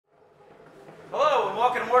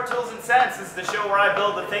More Tools and Cents. This is the show where I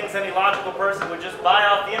build the things any logical person would just buy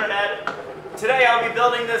off the internet. Today I'll be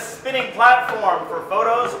building this spinning platform for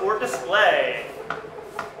photos or display.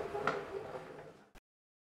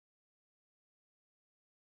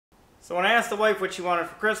 So when I asked the wife what she wanted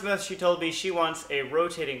for Christmas, she told me she wants a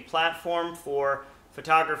rotating platform for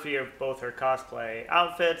photography of both her cosplay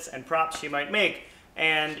outfits and props she might make.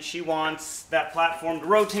 And she wants that platform to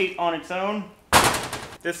rotate on its own.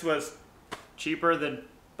 This was cheaper than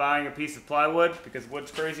buying a piece of plywood because wood's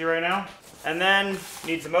crazy right now. And then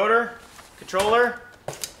needs a motor, controller,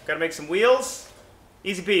 gotta make some wheels,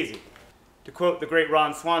 easy peasy. To quote the great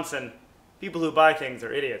Ron Swanson, people who buy things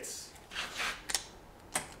are idiots.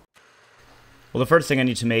 Well, the first thing I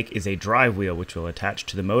need to make is a drive wheel which will attach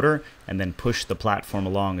to the motor and then push the platform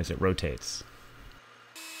along as it rotates.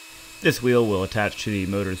 This wheel will attach to the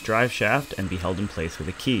motor's drive shaft and be held in place with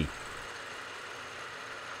a key.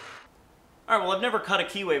 Alright, well I've never cut a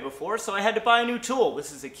keyway before, so I had to buy a new tool.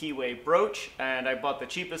 This is a keyway broach, and I bought the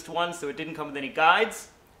cheapest one so it didn't come with any guides.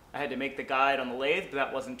 I had to make the guide on the lathe, but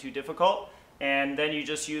that wasn't too difficult. And then you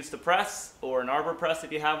just use the press, or an arbor press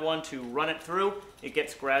if you have one, to run it through. It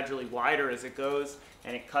gets gradually wider as it goes,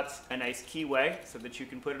 and it cuts a nice keyway so that you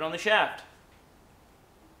can put it on the shaft.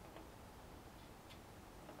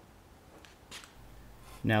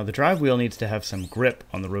 Now the drive wheel needs to have some grip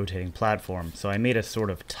on the rotating platform, so I made a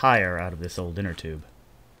sort of tire out of this old inner tube.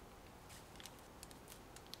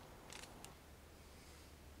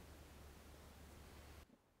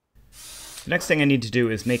 The next thing I need to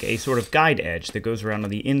do is make a sort of guide edge that goes around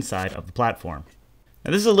on the inside of the platform.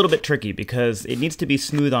 Now this is a little bit tricky because it needs to be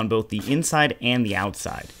smooth on both the inside and the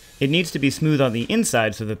outside. It needs to be smooth on the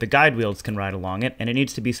inside so that the guide wheels can ride along it, and it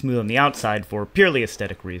needs to be smooth on the outside for purely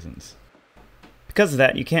aesthetic reasons. Because of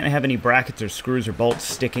that, you can't have any brackets or screws or bolts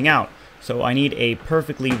sticking out, so I need a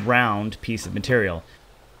perfectly round piece of material.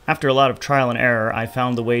 After a lot of trial and error, I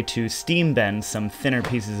found the way to steam bend some thinner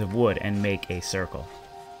pieces of wood and make a circle.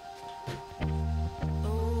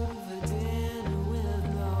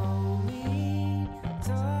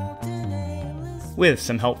 With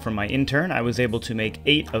some help from my intern, I was able to make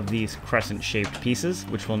 8 of these crescent-shaped pieces,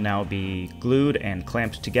 which will now be glued and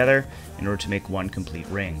clamped together in order to make one complete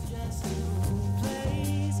ring.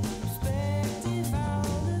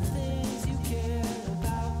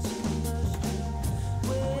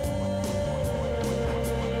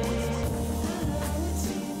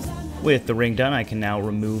 With the ring done, I can now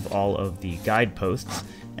remove all of the guideposts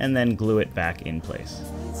and then glue it back in place.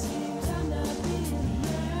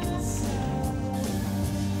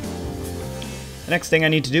 The next thing I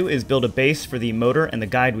need to do is build a base for the motor and the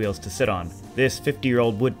guide wheels to sit on. This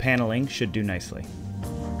 50-year-old wood paneling should do nicely.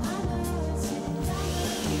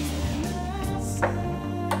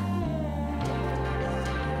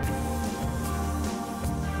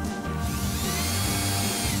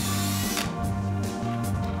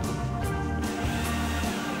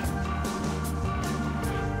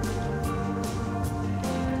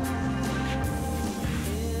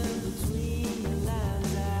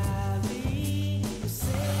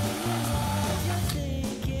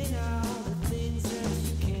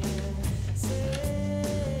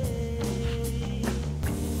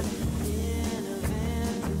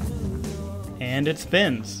 And it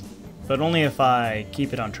spins, but only if I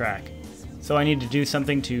keep it on track. So I need to do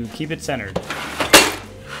something to keep it centered.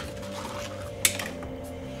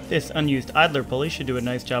 This unused idler pulley should do a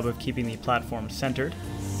nice job of keeping the platform centered.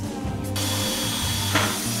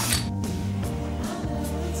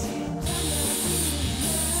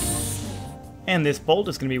 And this bolt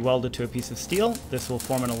is going to be welded to a piece of steel. This will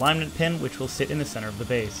form an alignment pin which will sit in the center of the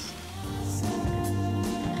base.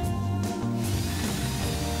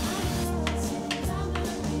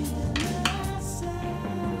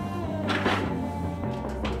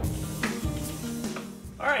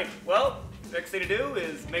 Alright, well, next thing to do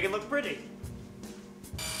is make it look pretty.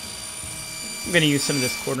 I'm going to use some of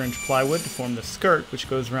this 1/4-inch plywood to form the skirt which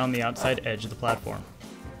goes around the outside edge of the platform.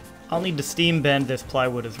 I'll need to steam bend this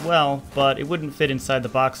plywood as well, but it wouldn't fit inside the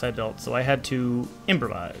box I built, so I had to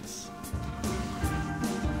improvise.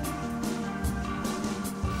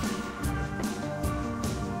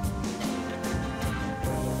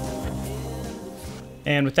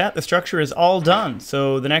 And with that, the structure is all done,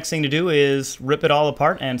 so the next thing to do is rip it all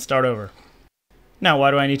apart and start over. Now,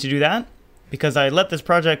 why do I need to do that? Because I let this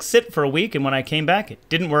project sit for a week, and when I came back, it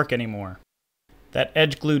didn't work anymore. That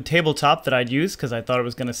edge-glued tabletop that I'd used because I thought it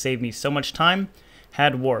was going to save me so much time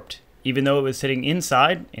had warped. Even though it was sitting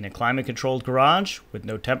inside in a climate-controlled garage with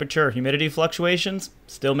no temperature or humidity fluctuations,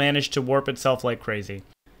 still managed to warp itself like crazy.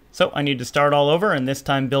 So I need to start all over and this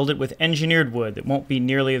time build it with engineered wood that won't be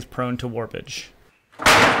nearly as prone to warpage.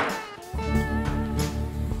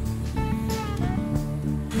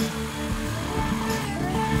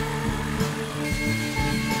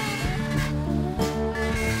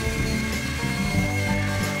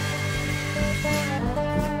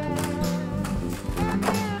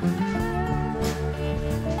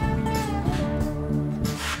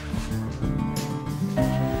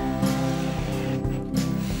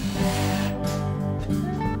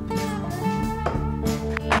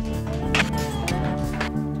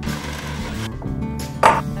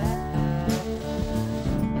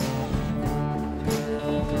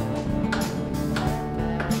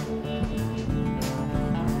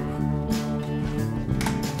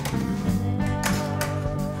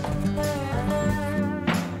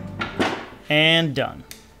 And done.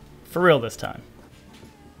 For real this time.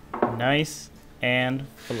 Nice and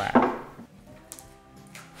flat.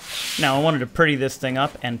 Now I wanted to pretty this thing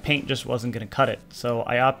up and paint just wasn't going to cut it, so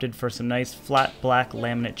I opted for some nice flat black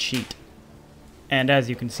laminate sheet. And as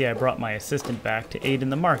you can see, I brought my assistant back to aid in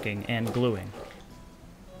the marking and gluing.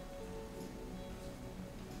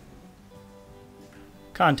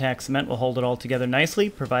 Contact cement will hold it all together nicely,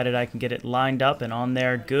 provided I can get it lined up and on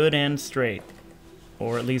there good and straight.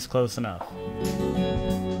 Or at least close enough.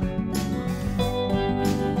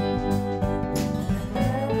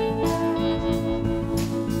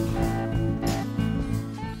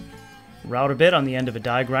 Router bit on the end of a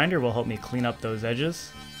die grinder will help me clean up those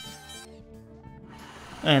edges.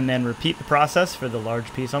 And then repeat the process for the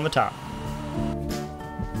large piece on the top.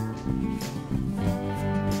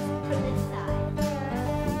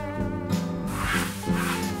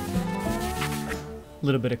 A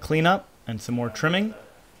little bit of cleanup and some more trimming,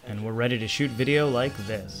 and we're ready to shoot video like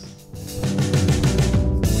this.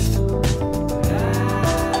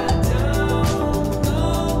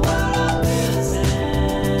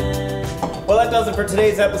 Well, that does it for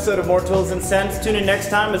today's episode of More Tools and Cents. Tune in next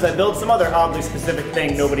time as I build some other oddly specific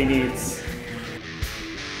thing nobody needs.